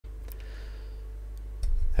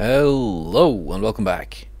Hello and welcome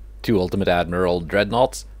back to Ultimate Admiral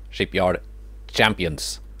Dreadnoughts Shipyard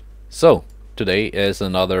Champions. So today is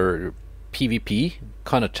another PvP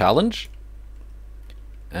kind of challenge,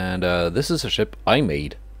 and this is a ship I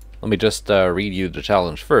made. Let me just read you the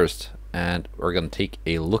challenge first, and we're gonna take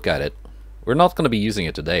a look at it. We're not gonna be using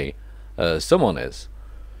it today. Someone is.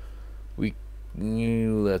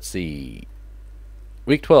 Let's see.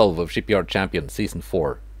 Week 12 of Shipyard Champions Season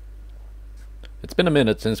 4. It's been a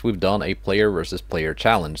minute since we've done a player versus player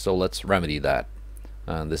challenge, so let's remedy that.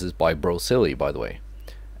 This is by Bro Silly, by the way.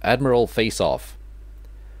 Admiral Face-Off.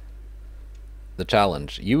 The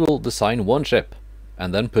challenge: you will design one ship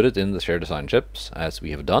and then put it in the share design ships, as we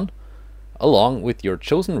have done, along with your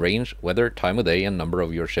chosen range, weather, time of day, and number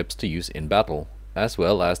of your ships to use in battle, as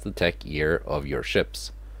well as the tech year of your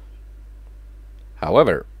ships.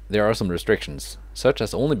 However, there are some restrictions, such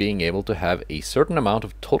as only being able to have a certain amount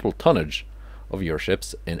of total tonnage of your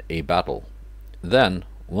ships in a battle. Then,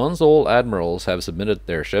 once all admirals have submitted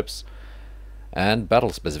their ships and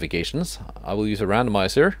battle specifications, I will use a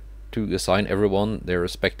randomizer to assign everyone their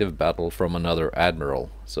respective battle from another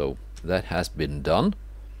admiral. So that has been done.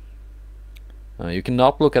 You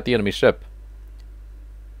cannot look at the enemy ship.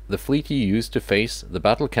 The fleet you use to face the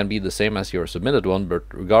battle can be the same as your submitted one, but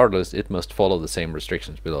regardless it must follow the same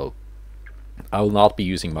restrictions below. I will not be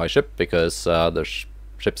using my ship because the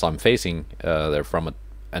ships I'm facing, they're from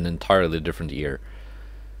an entirely different year.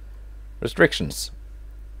 Restrictions: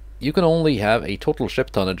 you can only have a total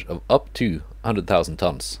ship tonnage of up to 100,000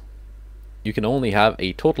 tons. You can only have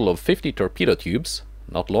a total of 50 torpedo tubes,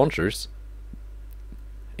 not launchers,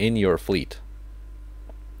 in your fleet.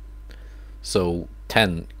 So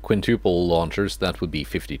 10 quintuple launchers, that would be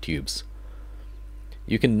 50 tubes.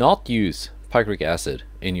 You cannot use picric acid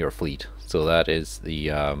in your fleet, so that is the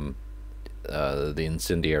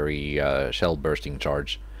incendiary shell bursting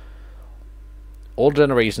charge. All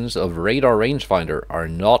generations of radar rangefinder are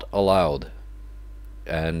not allowed,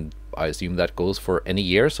 and I assume that goes for any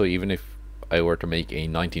year, so even if I were to make a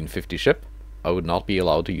 1950 ship, I would not be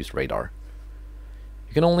allowed to use radar.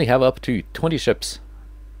 You can only have up to 20 ships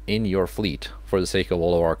in your fleet for the sake of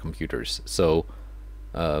all of our computers, so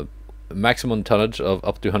maximum tonnage of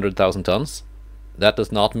up to 100,000 tons. That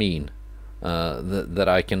does not mean that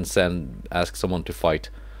I can ask someone to fight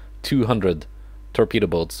 200 torpedo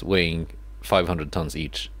boats weighing 500 tons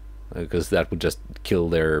each, because that would just kill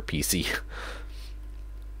their PC.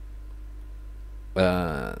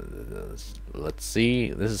 Let's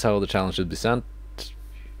see, this is how the challenge should be sent.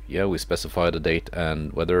 Yeah, we specify the date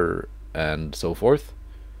and weather and so forth.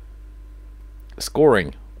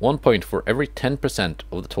 Scoring: 1 point for every 10%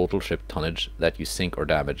 of the total ship tonnage that you sink or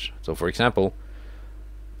damage. So for example,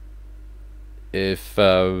 if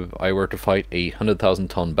I were to fight a 100,000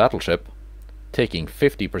 ton battleship, taking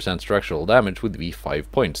 50% structural damage would be 5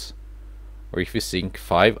 points. Or if you sink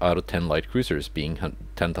 5 out of 10 light cruisers being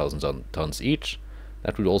 10,000 tons each,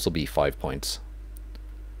 that would also be 5 points.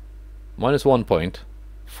 Minus 1 point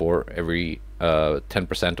for every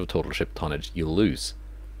 10% of total ship tonnage you lose.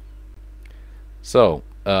 So,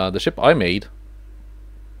 the ship I made,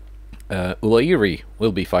 Ulairi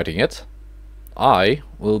will be fighting it. I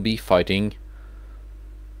will be fighting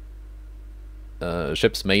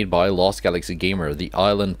ships made by Lost Galaxy Gamer, the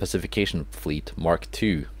Island Pacification Fleet Mark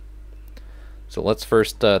II. So let's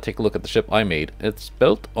first take a look at the ship I made. It's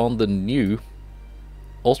built on the new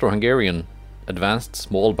Austro-Hungarian Advanced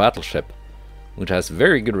Small Battleship, which has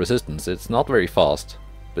very good resistance. It's not very fast,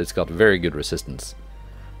 but it's got very good resistance.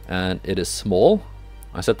 And it is small.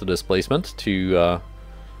 I set the displacement to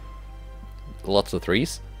lots of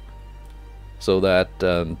 3s, so that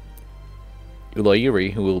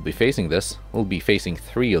Ulairi, who will be facing this, will be facing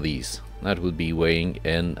 3 of these. That would be weighing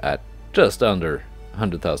in at just under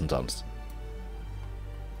 100,000 tons.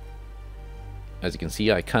 As you can see,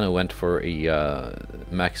 I kind of went for a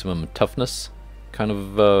maximum toughness kind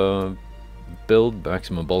of build,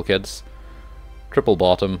 maximum bulkheads, triple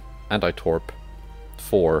bottom, anti-torp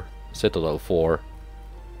 4, citadel 4,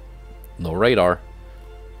 no radar,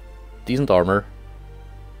 decent armor.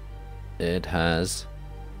 It has,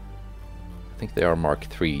 I think they are Mark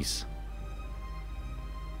 3s.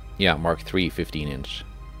 Yeah, Mark 3 15-inch.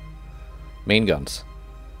 Main guns.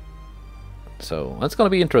 So that's going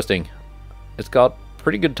to be interesting. It's got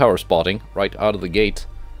pretty good tower spotting right out of the gate,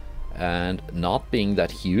 and not being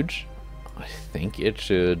that huge, I think it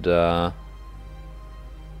should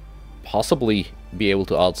possibly be able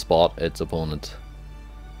to outspot its opponent.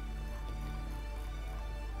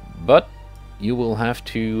 But you will have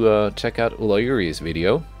to check out Ulairi's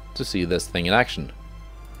video to see this thing in action.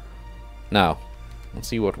 Now, let's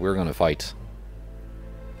see what we're gonna fight.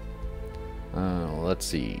 Let's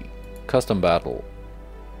see. Custom battle.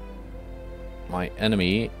 My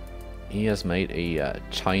enemy, he has made a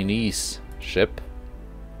Chinese ship.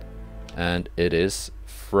 And it is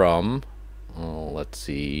from, let's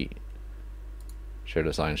see, share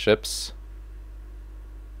design ships,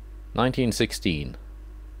 1916.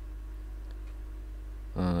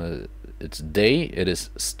 Its day, it is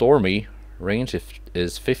stormy, range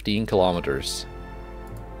is 15 kilometers.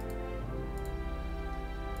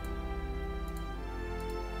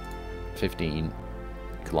 (15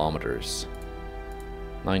 kilometers).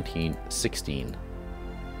 1916.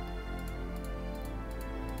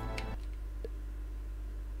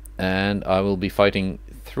 And I will be fighting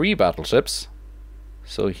 3 battleships,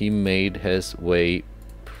 so he made his way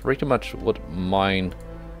pretty much what mine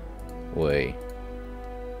way.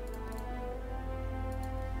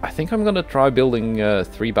 I think I'm gonna try building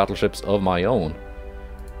 3 battleships of my own.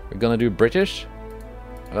 We're gonna do British.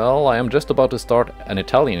 Well, I am just about to start an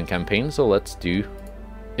Italian campaign, so let's do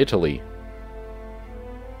Italy.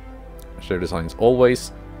 Share designs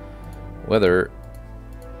always. Weather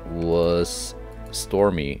was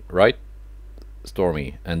stormy, right?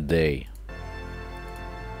 Stormy and day.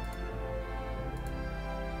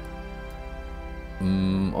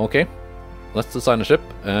 Okay, let's design a ship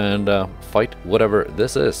and fight whatever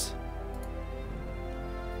this is.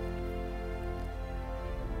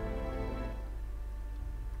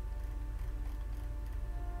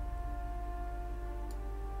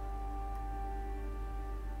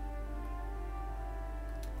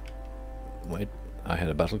 Wait, I had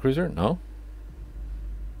a battlecruiser? No?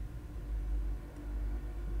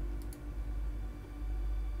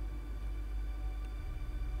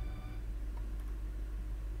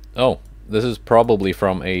 Oh, this is probably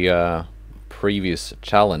from a previous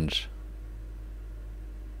challenge.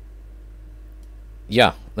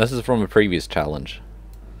 Yeah, this is from a previous challenge.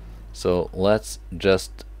 So let's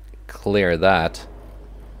just clear that.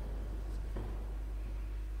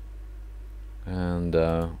 And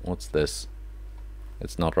what's this?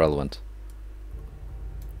 It's not relevant.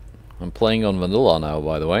 I'm playing on vanilla now,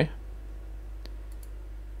 by the way.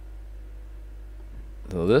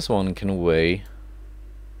 So this one can weigh...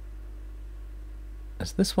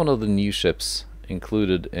 Is this one of the new ships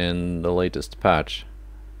included in the latest patch?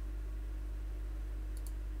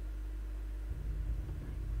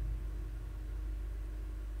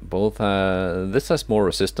 Both this has more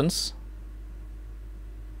resistance.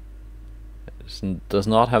 It does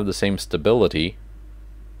not have the same stability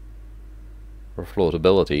or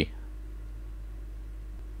floatability.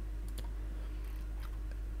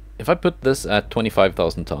 If I put this at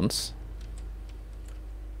 25,000 tons,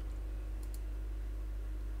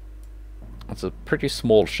 it's a pretty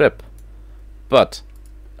small ship, but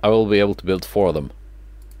I will be able to build 4 of them.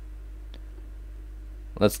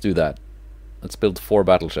 Let's do that. Let's build 4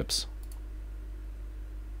 battleships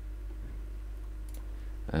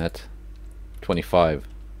at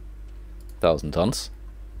 25,000 tons.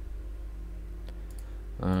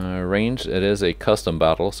 Range, it is a custom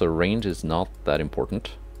battle, so range is not that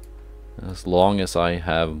important. As long as I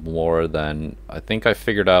have more than, I think I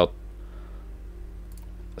figured out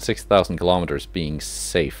 6,000 kilometers being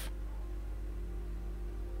safe.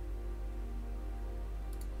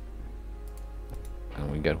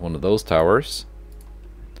 And we get one of those towers.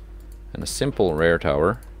 And a simple rear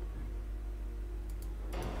tower.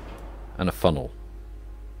 And a funnel.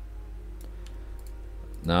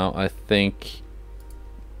 Now I think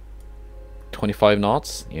 25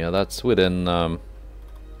 knots, yeah, that's within the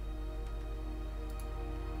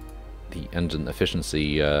engine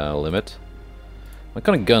efficiency limit. What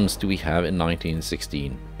kind of guns do we have in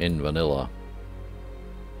 1916 in vanilla?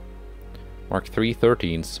 Mark 3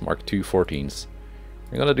 13s, Mark 2 14s.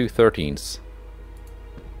 We're gonna do 13s.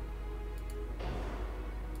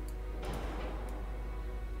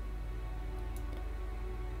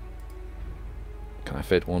 Can I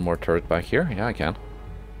fit one more turret back here? Yeah, I can.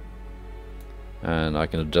 And I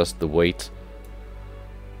can adjust the weight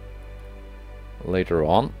later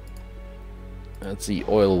on. Let's see,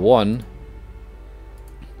 oil 1.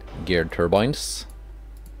 Geared turbines.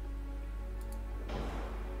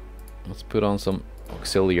 Let's put on some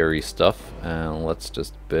auxiliary stuff and let's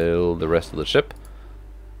just build the rest of the ship.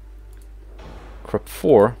 Crop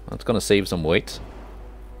 4, that's gonna save some weight.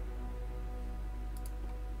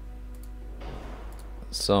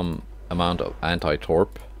 Some amount of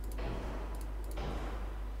anti-torp.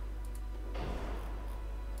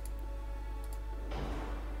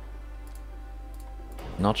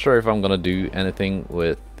 Not sure if I'm gonna do anything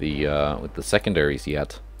with the secondaries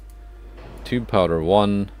yet. Tube powder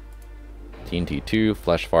 1, TNT 2,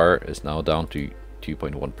 flash fire is now down to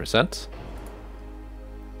 2.1%.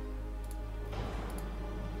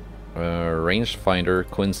 Rangefinder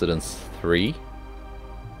coincidence 3.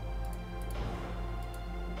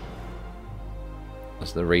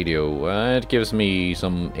 That's the radio. It gives me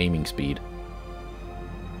some aiming speed.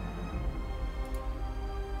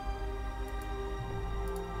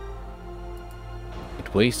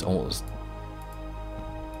 It weighs almost...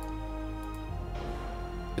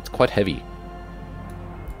 It's quite heavy.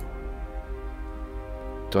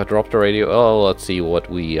 Do I drop the radio? Oh, let's see what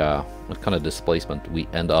we what kind of displacement we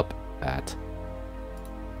end up at.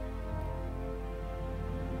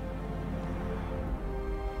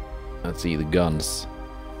 Let's see the guns.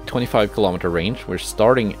 25-kilometer range. We're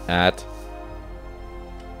starting at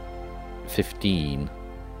 15.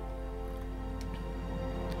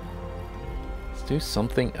 Let's do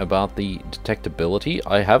something about the detectability.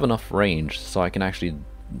 I have enough range so I can actually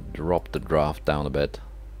drop the draft down a bit.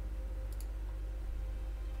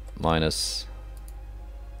 -6.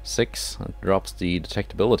 That drops the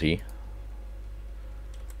detectability.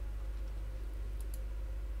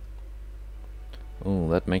 Oh,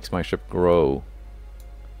 that makes my ship grow.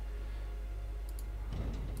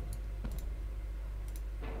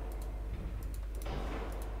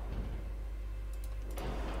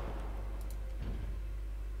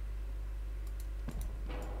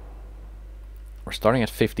 We're starting at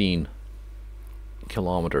 15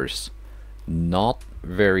 kilometers. Not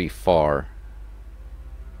very far.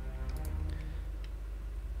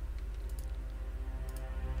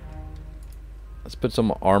 Let's put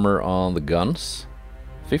some armor on the guns.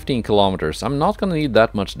 15 kilometers. I'm not gonna need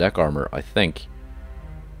that much deck armor, I think.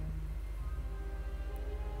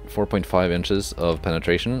 4.5 inches of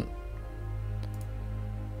penetration.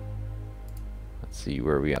 Let's see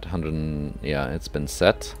where we at. 100. Yeah, it's been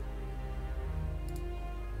set.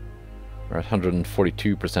 We're at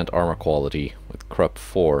 142% armor quality with Krupp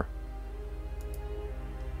 4.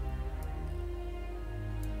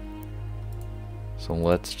 So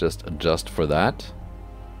let's just adjust for that.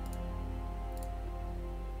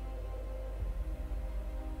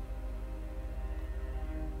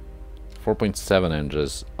 .7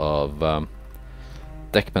 inches of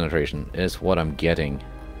deck penetration is what I'm getting.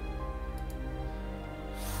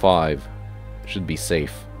 5 should be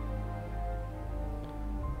safe.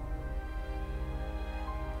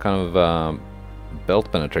 Kind of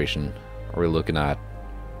belt penetration are we looking at?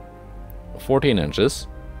 14 inches.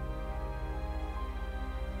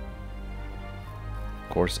 Of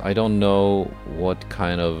course, I don't know what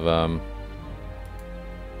kind of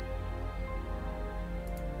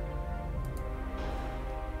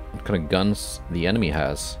guns the enemy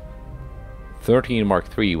has. 13 Mark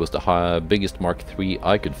III was the biggest Mark III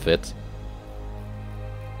I could fit.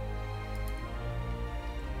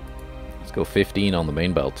 Let's go 15 on the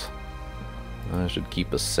main belt. That should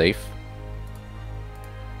keep us safe.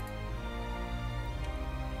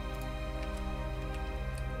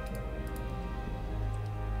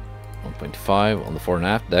 .5 on the fore and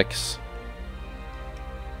aft decks.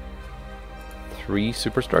 3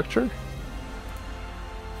 superstructure.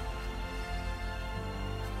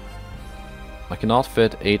 I cannot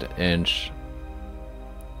fit 8-inch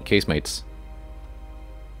casemates.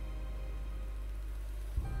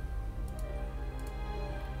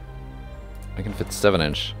 I can fit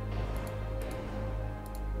 7-inch.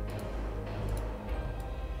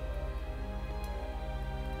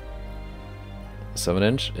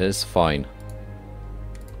 Seven-inch is fine.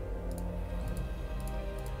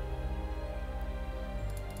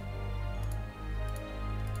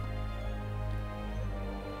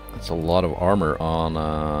 That's a lot of armor on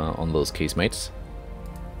those casemates.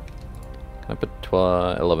 Can I put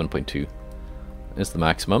 11.2? Is the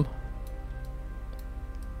maximum.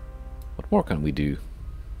 What more can we do?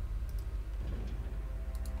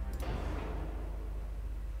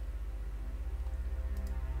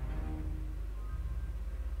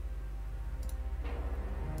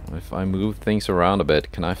 If I move things around a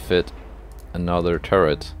bit, can I fit another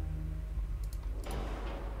turret?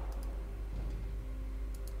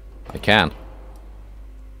 I can.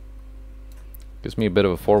 Gives me a bit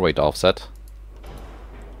of a 4-weight offset.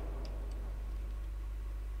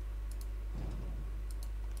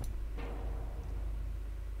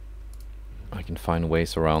 I can find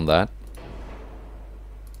ways around that.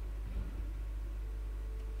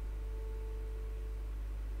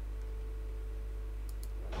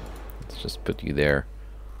 Let's just put you there.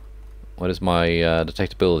 What is my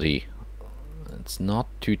detectability? It's not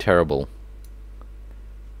too terrible.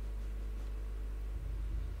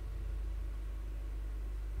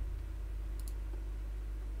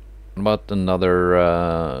 What about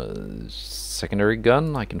another secondary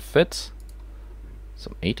gun I can fit?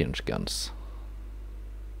 Some 8-inch guns.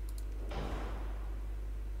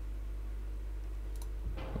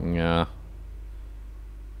 Yeah.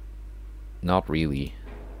 Not really.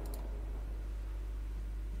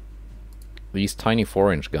 These tiny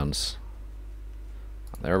 4-inch guns.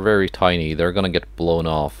 They're very tiny. They're gonna get blown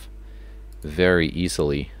off very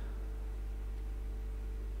easily.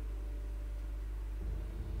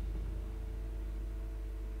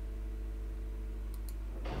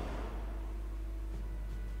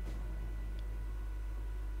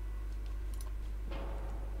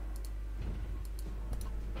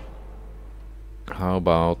 How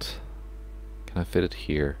about... Can I fit it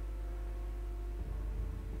here?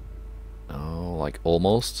 Oh, like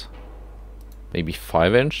almost. Maybe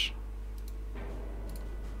 5-inch?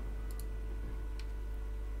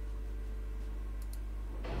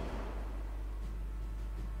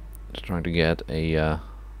 Just trying to get a...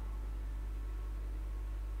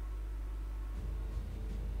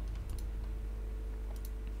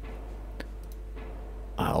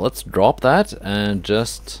 let's drop that and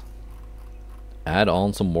just add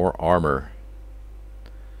on some more armor.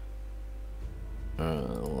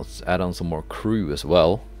 Let's add on some more crew as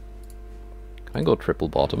well. Can I go triple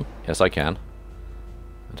bottom? Yes, I can.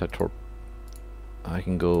 I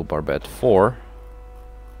can go barbette 4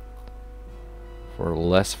 for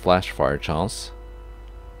less flash fire chance.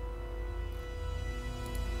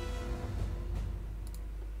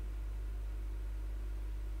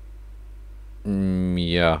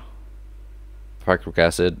 Yeah. Factoric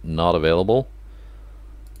acid not available.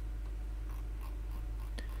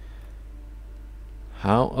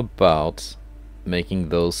 How about making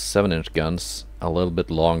those 7-inch guns a little bit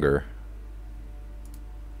longer?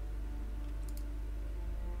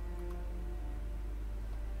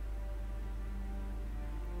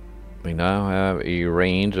 We now have a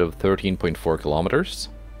range of 13.4 kilometers.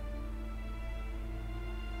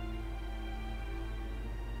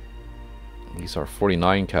 These are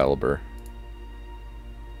 49 caliber.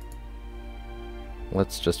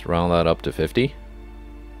 Let's just round that up to 50.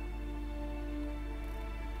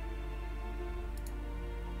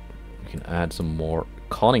 We can add some more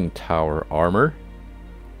conning tower armor.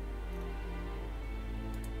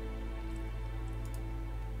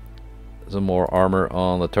 Some more armor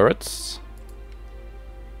on the turrets.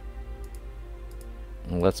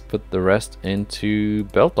 And let's put the rest into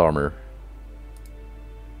belt armor.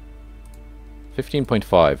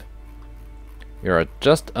 15.5. You're at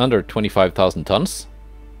just under 25,000 tons,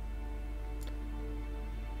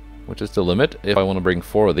 which is the limit if I want to bring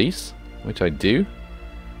 4 of these, which I do.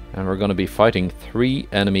 And we're going to be fighting 3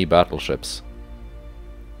 enemy battleships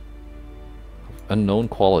of unknown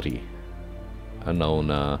quality,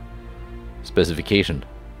 unknown specification.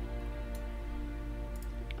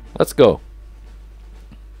 Let's go.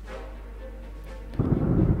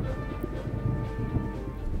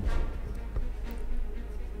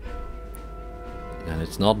 And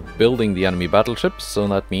it's not building the enemy battleships, so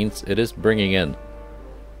that means it is bringing in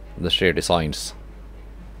the shared designs.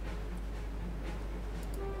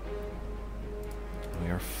 We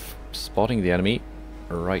are spotting the enemy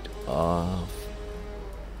right off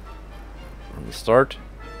from the start.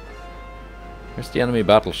 Here's the enemy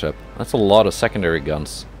battleship. That's a lot of secondary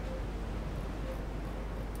guns.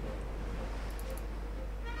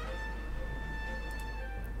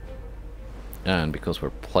 And because we're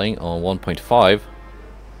playing on 1.5,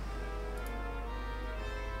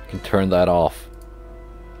 can turn that off.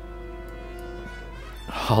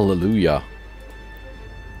 Hallelujah.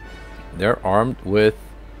 They're armed with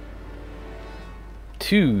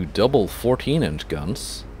 2 double 14-inch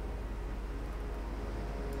guns,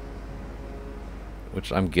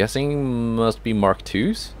 which I'm guessing must be Mark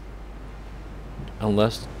IIs,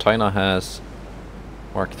 unless China has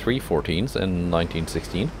Mark III 14s in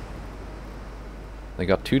 1916. They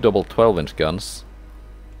got 2 double 12-inch guns.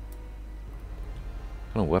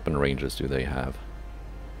 What kind of weapon ranges do they have?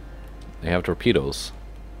 They have torpedoes.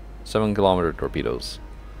 7-kilometer torpedoes.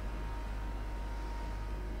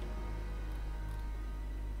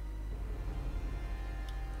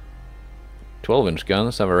 "12-inch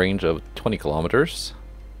guns have a range of 20 kilometers.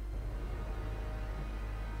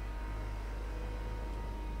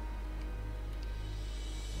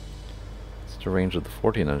 What's the range of the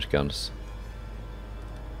 14-inch guns?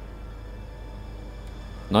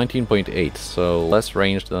 19.8, so less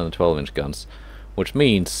range than the 12-inch guns, which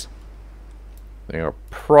means they are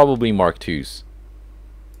probably Mark IIs.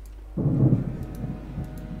 We're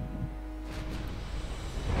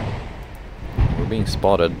being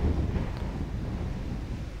spotted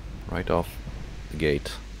right off the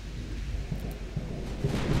gate.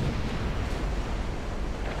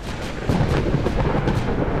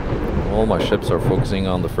 All my ships are focusing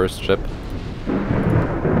on the first ship.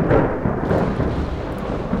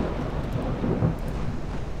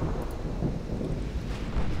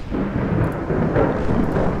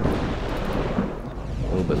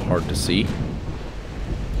 bit hard to see. The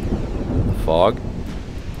fog.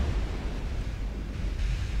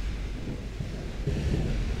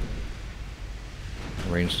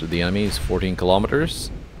 Range to the enemy is 14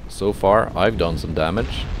 kilometers. So far, I've done some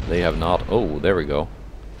damage. They have not. Oh, there we go.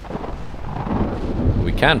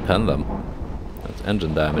 We can pen them. That's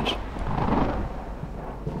engine damage.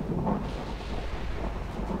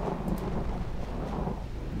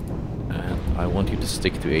 And I want you to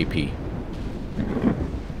stick to AP.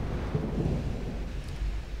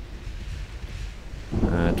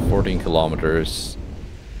 At 14 kilometers.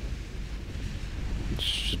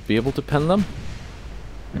 Should be able to pen them.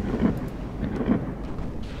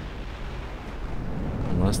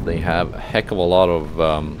 Unless they have a heck of a lot of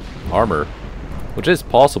armor, which is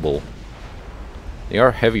possible. They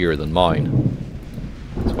are heavier than mine.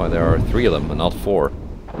 That's why there are 3 of them and not 4.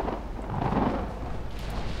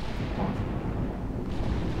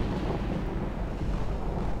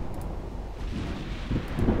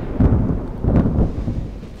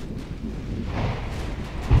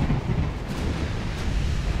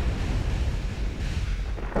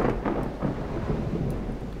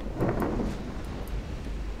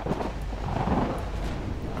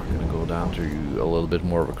 Down to a little bit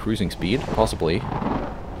more of a cruising speed, possibly.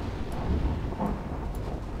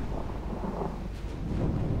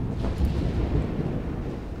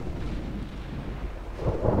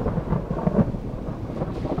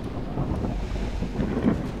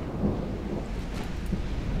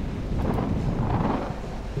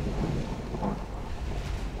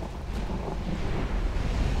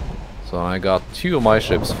 So I got 2 of my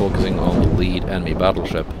ships focusing on the lead enemy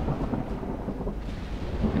battleship.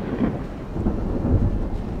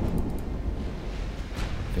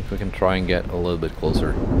 We can try and get a little bit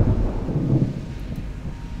closer.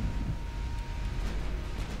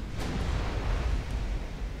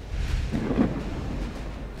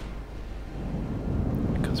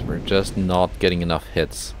 Because we're just not getting enough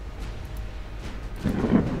hits.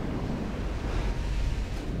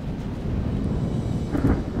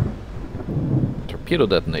 Torpedo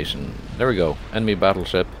detonation. There we go. Enemy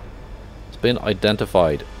battleship. It's been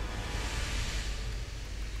identified.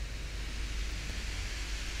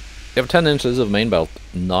 You have 10 inches of main belt,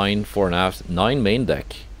 9 fore and aft, 9 main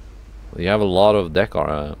deck. You have a lot of deck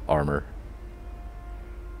armor.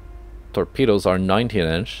 Torpedoes are 19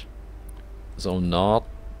 inch, so not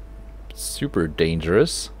super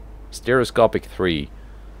dangerous. Stereoscopic 3.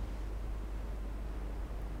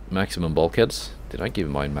 Maximum bulkheads. Did I give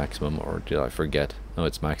mine maximum or did I forget? No,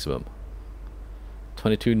 it's maximum.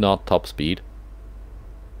 22 knot top speed.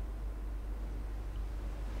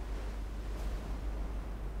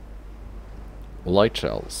 Light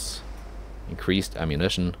shells. Increased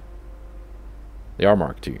ammunition. They are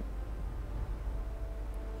Mark II.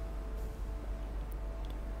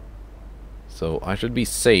 So I should be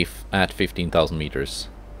safe at 15,000 meters.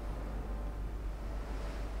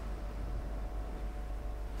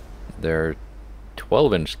 They're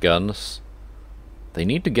 12-inch guns. They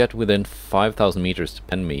need to get within 5,000 meters to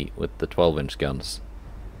pen me with the 12-inch guns.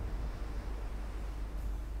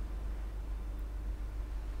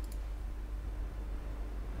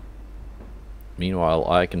 Meanwhile,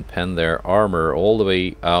 I can pen their armor all the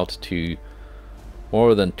way out to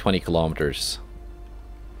more than 20 kilometers.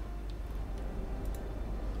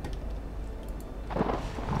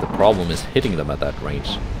 The problem is hitting them at that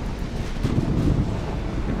range.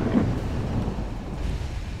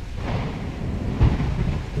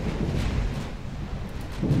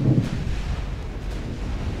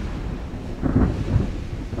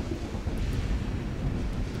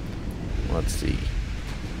 Let's see.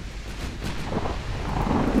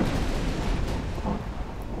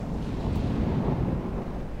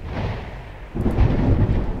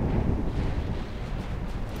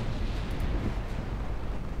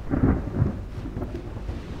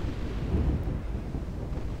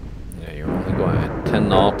 Yeah, you're only going at 10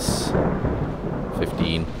 knots,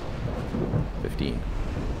 15.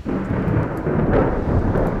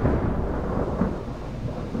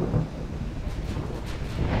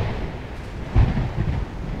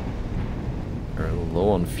 Are low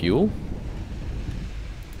on fuel.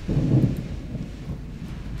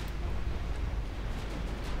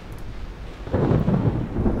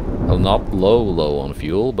 Well, not low on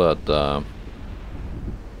fuel, but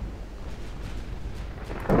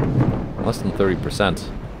less than 30%.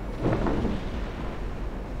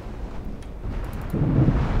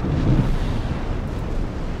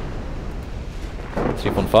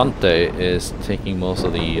 Trifonfante is taking most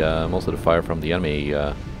of the fire from the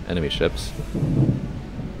enemy ships.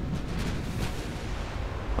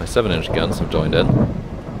 My 7-inch guns have joined in.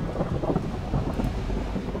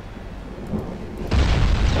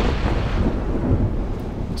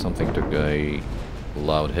 took a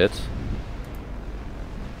loud hit.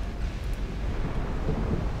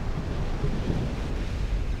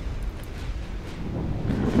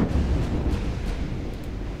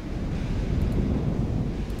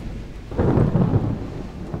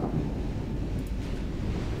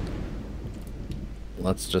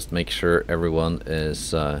 Let's just make sure everyone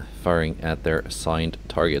is firing at their assigned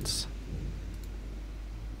targets.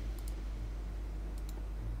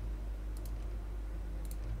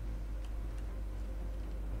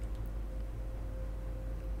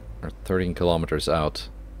 We're 13 kilometers out.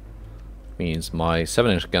 Means my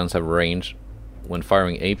 7-inch guns have range when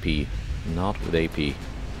firing AP, not with AP.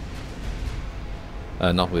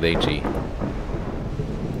 Not with HE.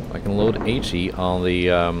 I can load HE on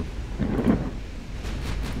the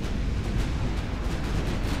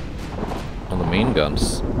main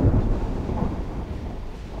guns,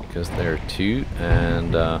 because there are 2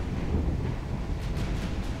 and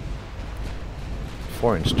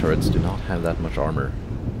 4-inch turrets do not have that much armor.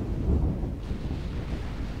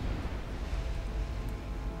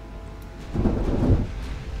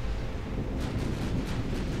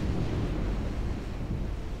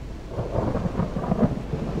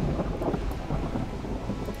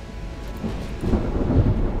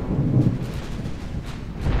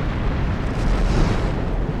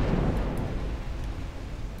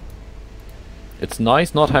 It's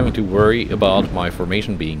nice not having to worry about my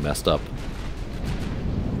formation being messed up,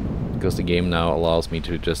 because the game now allows me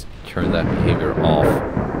to just turn that behavior off.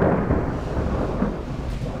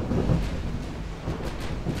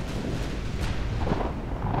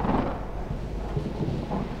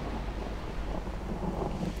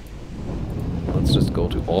 Let's just go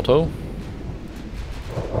to auto.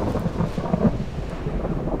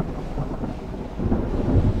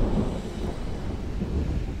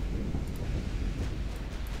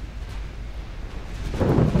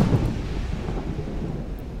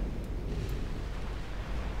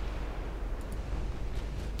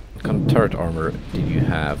 What kind of turret armor did you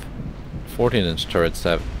have? 14-inch turrets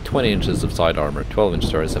have 20 inches of side armor, 12-inch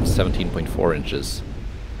turrets have 17.4 inches.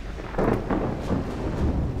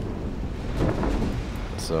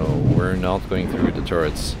 So we're not going through the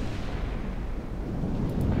turrets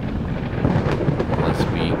unless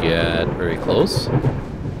we get very close. And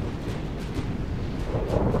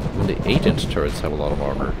the 8-inch turrets have a lot of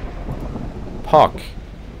armor. POC!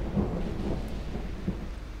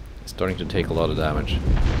 Starting to take a lot of damage.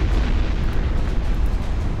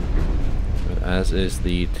 As is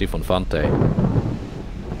the Trifonfante.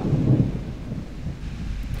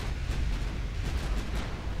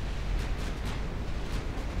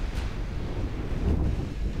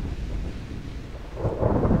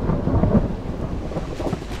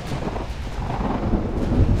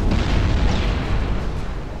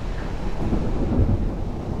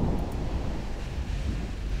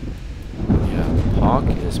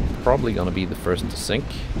 Is probably gonna be the first to sink.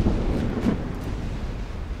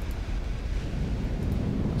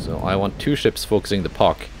 So I want 2 ships focusing the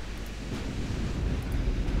POC.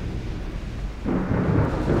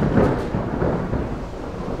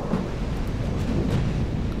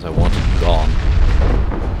 Because I want it gone.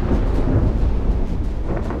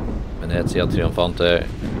 Venezia Triomfante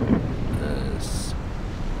is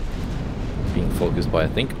being focused by, I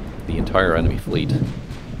think, the entire enemy fleet.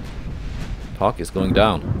 POC is going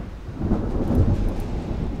down.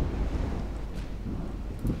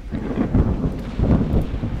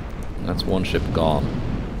 That's 1 ship gone.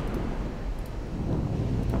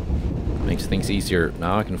 Makes things easier.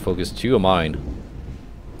 Now I can focus 2 of mine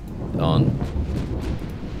on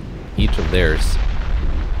each of theirs.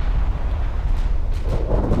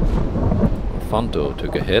 Fanto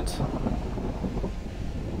took a hit.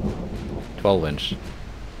 12-inch.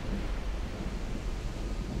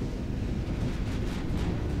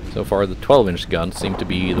 So far the 12-inch guns seem to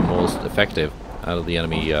be the most effective out of the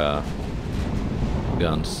enemy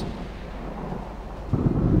guns.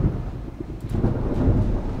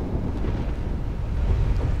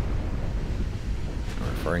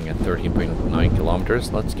 We're firing at 13.9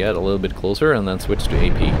 kilometers. Let's get a little bit closer and then switch to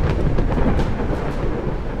AP.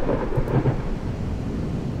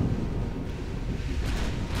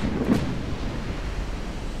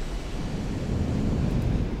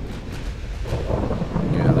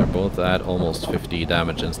 Both at almost 50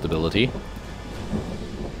 damage instability.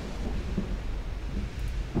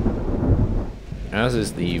 As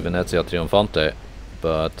is the Venezia Triomfante,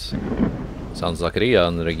 but San Zaccaria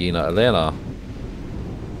and Regina Elena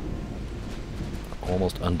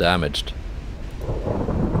almost undamaged.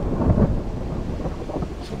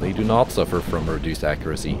 So they do not suffer from reduced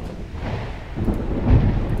accuracy.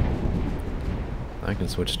 I can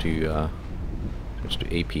switch to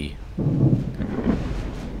AP.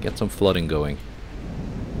 Get some flooding going.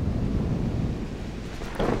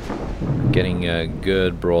 Getting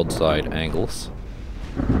good broadside angles.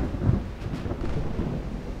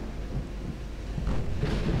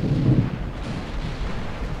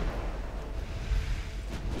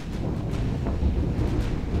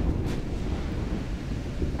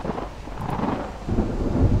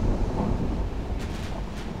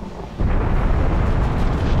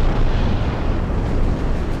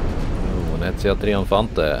 Venezia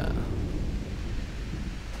Triomfante.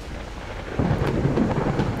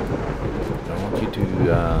 I want you to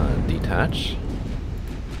detach.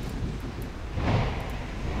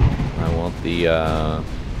 I want the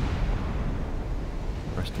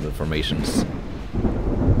rest of the formations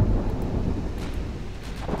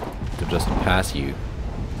to just pass you.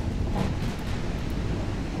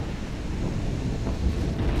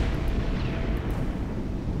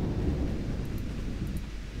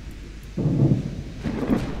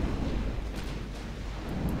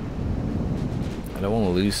 I don't want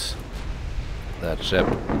to lose that ship.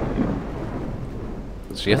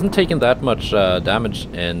 She hasn't taken that much damage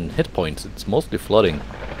in hit points, it's mostly flooding.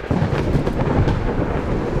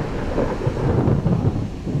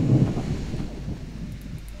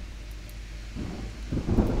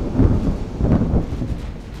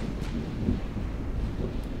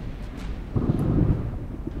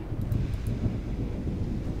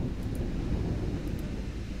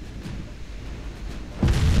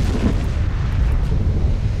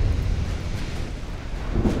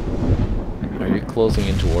 Closing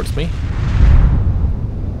in towards me?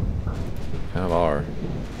 Kind of are.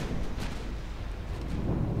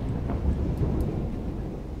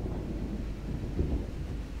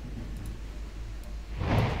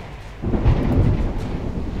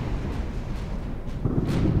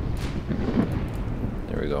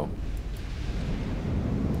 There we go.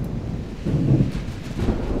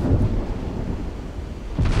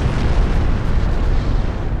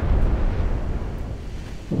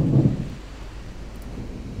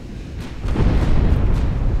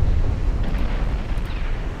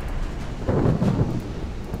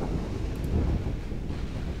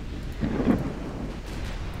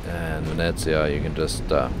 Venezia, you can just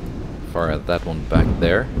fire that one back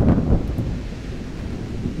there.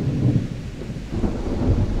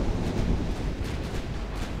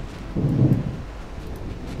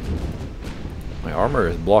 My armor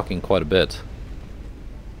is blocking quite a bit.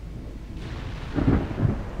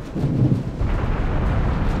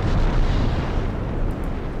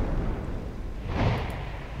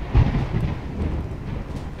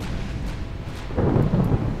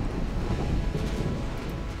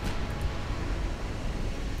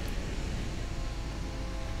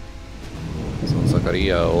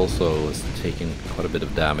 Maria also is taking quite a bit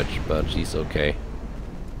of damage, but she's okay.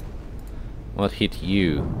 What hit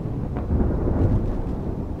you?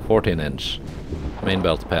 14-inch. Main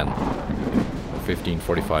belt pen.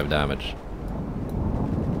 1545 damage.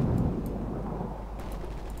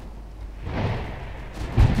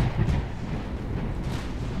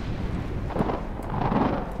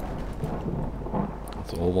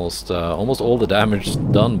 It's almost all the damage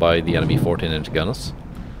done by the enemy 14-inch gunners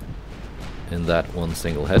in that one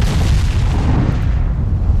single hit.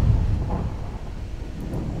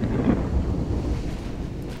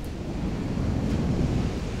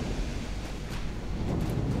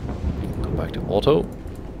 Go back to auto.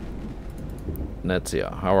 Venezia,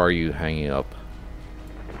 how are you hanging up?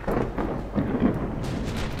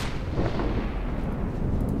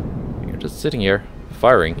 You're just sitting here,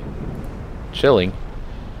 firing, chilling.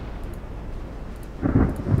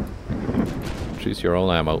 Choose your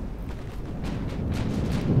own ammo.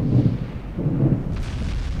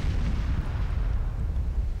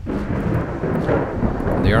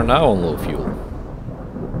 They are now on low fuel.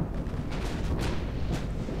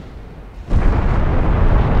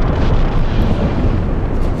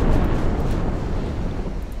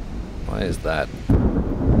 Why is that?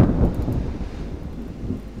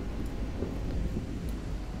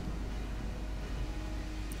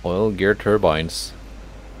 Oil gear turbines.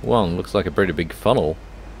 One looks like a pretty big funnel.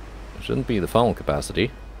 It shouldn't be the funnel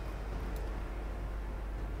capacity.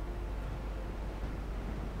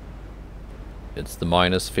 It's the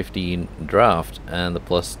minus 15 draft and the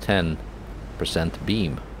plus 10%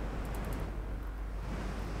 beam.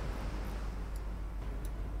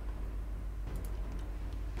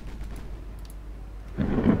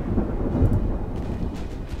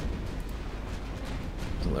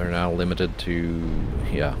 So they're now limited to,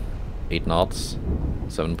 yeah, 8 knots,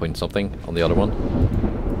 7 point something on the other one.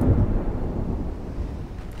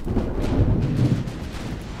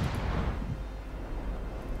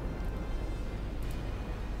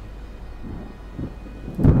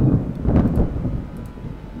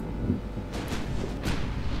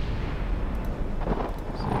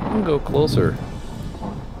 can go closer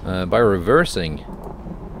by reversing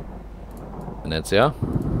Venezia.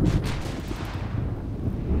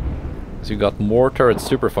 So you got more turrets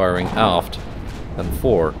super firing aft than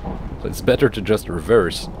fore, so it's better to just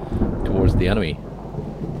reverse towards the enemy.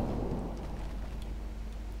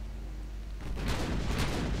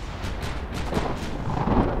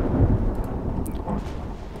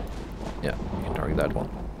 Yeah, you can target that one.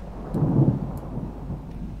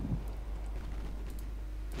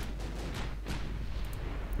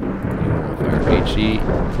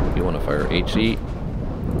 You want to fire HE. You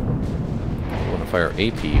want to fire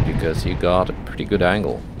AP because you got a pretty good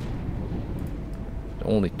angle.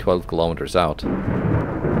 Only 12 kilometers out.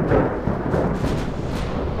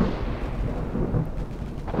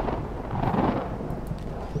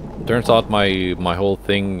 Turns out my whole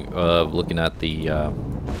thing of looking at the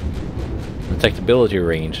detectability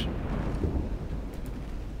range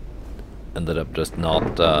ended up just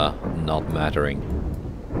not mattering.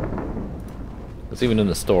 Because even in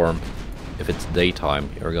a storm, if it's daytime,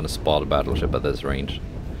 you're gonna spot a battleship at this range.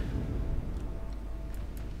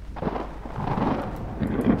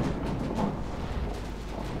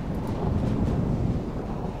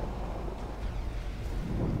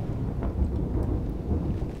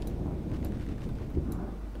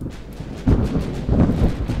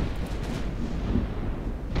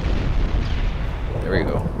 There we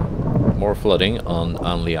go. More flooding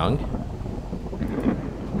on Liang.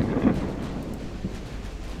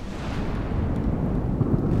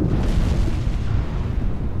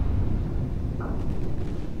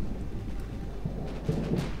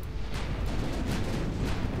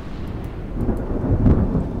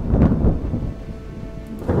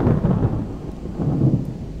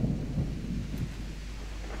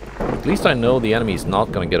 At least I know the enemy's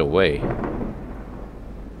not gonna get away.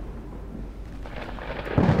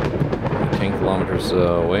 10 kilometers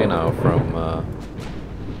away now from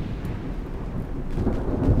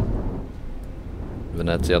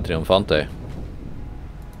Venezia Triomfante.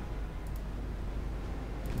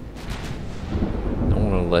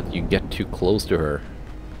 Don't want to let you get too close to her.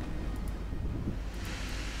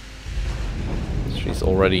 She's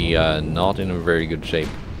already not in a very good shape.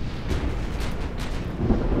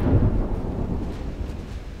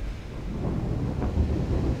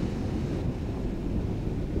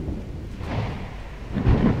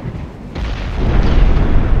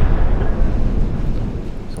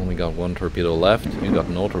 Got one torpedo left, you got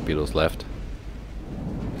no torpedoes left.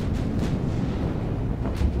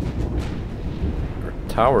 Our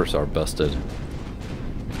towers are busted.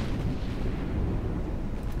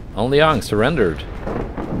 Liang surrendered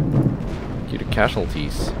due to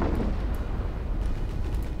casualties.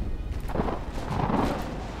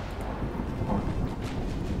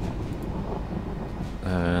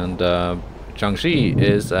 And Jiangxi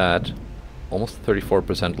is at almost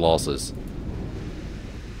 34% losses.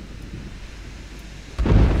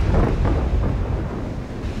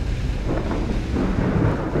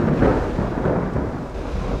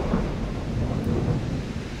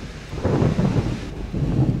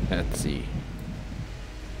 Let's see.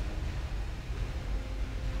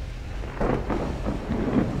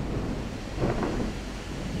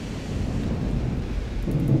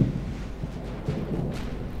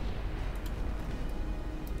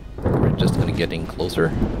 We're just gonna get in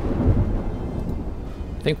closer.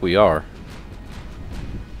 I think we are.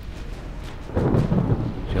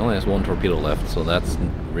 She only has one torpedo left, so that's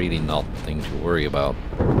really nothing to worry about.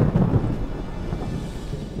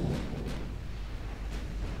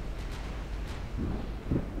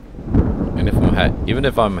 Even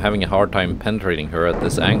if I'm having a hard time penetrating her at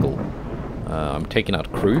this angle, I'm taking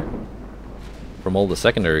out crew from all the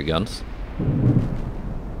secondary guns.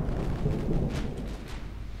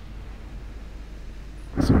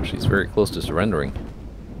 So she's very close to surrendering.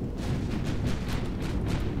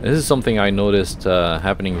 This is something I noticed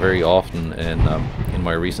happening very often in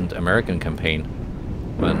my recent American campaign,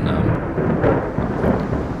 when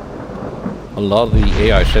a lot of the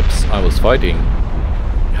AI ships I was fighting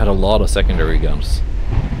had a lot of secondary guns.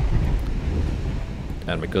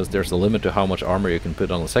 And because there's a limit to how much armor you can put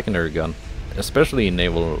on a secondary gun, especially in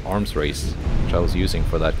naval arms race, which I was using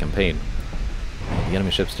for that campaign, the enemy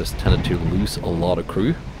ships just tended to lose a lot of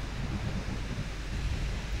crew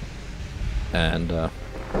and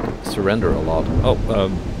surrender a lot. Oh,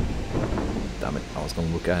 damn it! I was gonna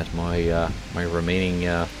look at my my remaining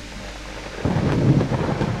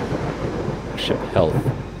ship health.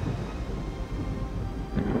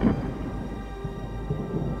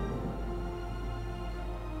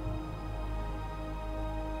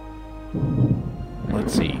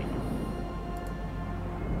 Let's see.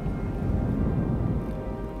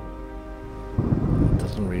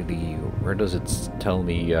 Where does it tell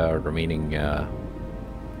me remaining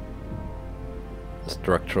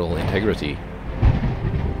structural integrity?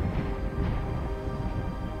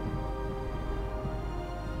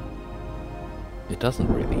 It doesn't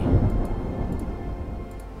really.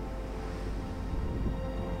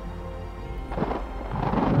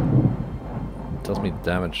 It tells me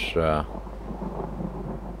damage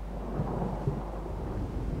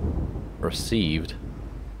received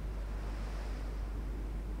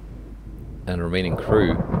and remaining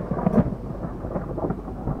crew.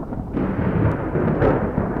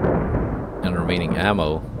 And remaining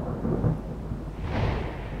ammo.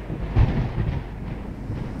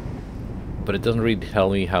 But it doesn't really tell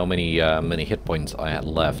me how many many hit points I had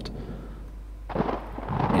left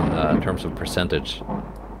in terms of percentage.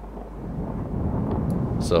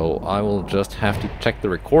 So I will just have to check the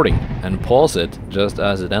recording and pause it just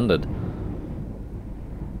as it ended.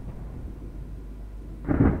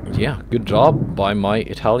 Yeah, good job by my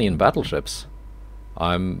Italian battleships.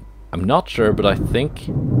 I'm not sure, but I think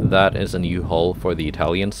that is a new hull for the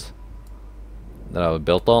Italians that I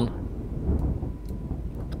built on.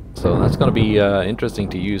 So that's going to be interesting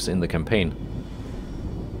to use in the campaign.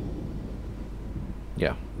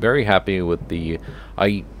 Yeah, very happy with the...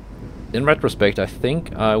 In retrospect, I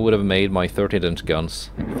think I would have made my 13-inch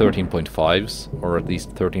guns 13.5s, or at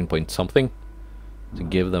least 13 point something, to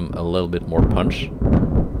give them a little bit more punch.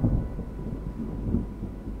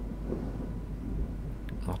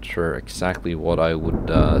 Not sure exactly what I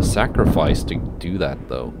would sacrifice to do that,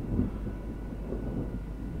 though.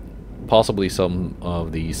 Possibly some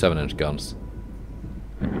of the 7-inch guns.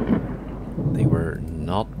 They were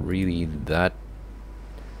not really that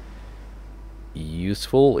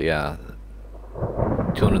useful. Yeah,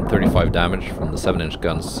 235 damage from the 7-inch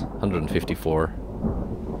guns, 154,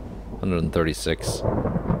 136,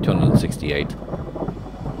 268.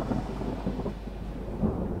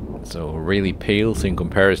 So really pales in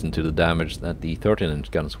comparison to the damage that the 13-inch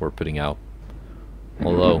guns were putting out.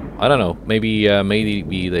 Although, I don't know,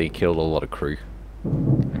 maybe they killed a lot of crew.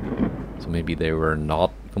 So maybe they were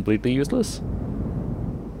not completely useless?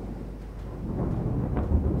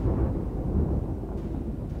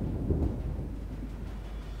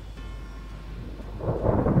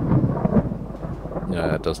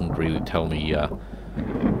 It doesn't really tell me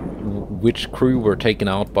which crew were taken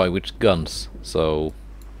out by which guns, so...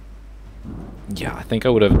 Yeah, I think I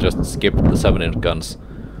would have just skipped the 7-inch guns,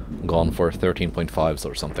 gone for 13.5s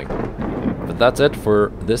or something. But that's it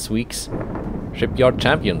for this week's Shipyard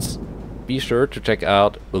Champions. Be sure to check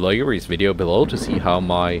out Ulayuri's video below to see how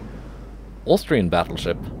my Austrian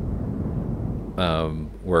battleship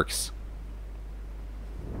works.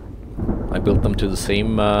 I built them to the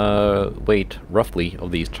same weight, roughly,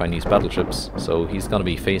 of these Chinese battleships, so he's gonna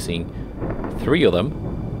be facing 3 of them.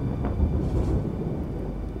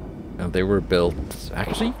 And they were built,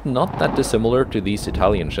 actually, not that dissimilar to these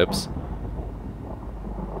Italian ships.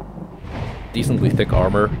 Decently thick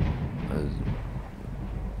armor,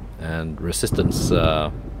 and resistance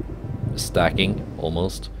stacking,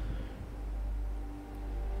 almost.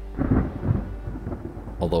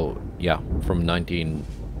 Although, yeah, from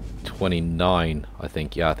 1929, I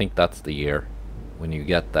think. Yeah, I think that's the year when you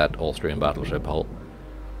get that Austrian battleship hull.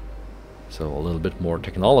 So a little bit more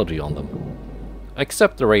technology on them.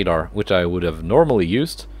 Except the radar, which I would have normally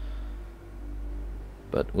used,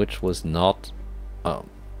 but which was not... Oh,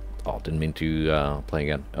 didn't mean to play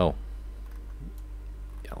again. Oh.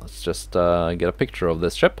 Yeah, let's just get a picture of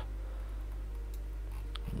this ship.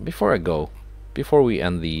 Before we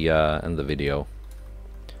end the video,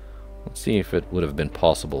 let's see if it would have been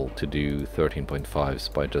possible to do 13.5s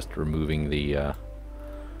by just removing the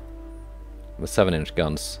 7-inch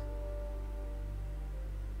guns.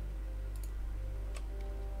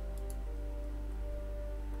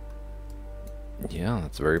 Yeah,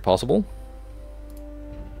 that's very possible.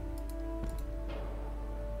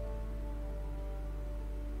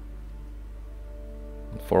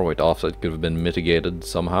 Forward offset could have been mitigated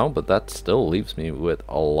somehow, but that still leaves me with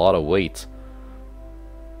a lot of weight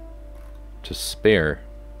to spare.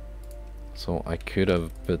 So I could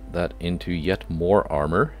have put that into yet more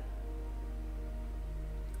armor.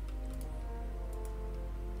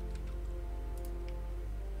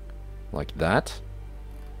 Like that.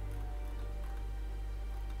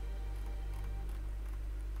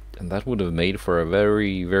 And that would have made for a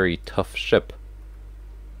very, very tough ship.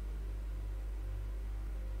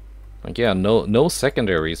 Like, yeah, no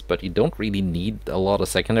secondaries, but you don't really need a lot of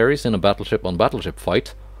secondaries in a battleship on battleship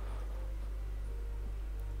fight.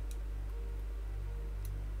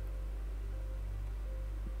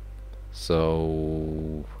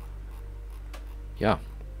 So, yeah,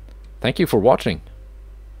 Thank you for watching.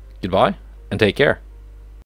 Goodbye, and take care.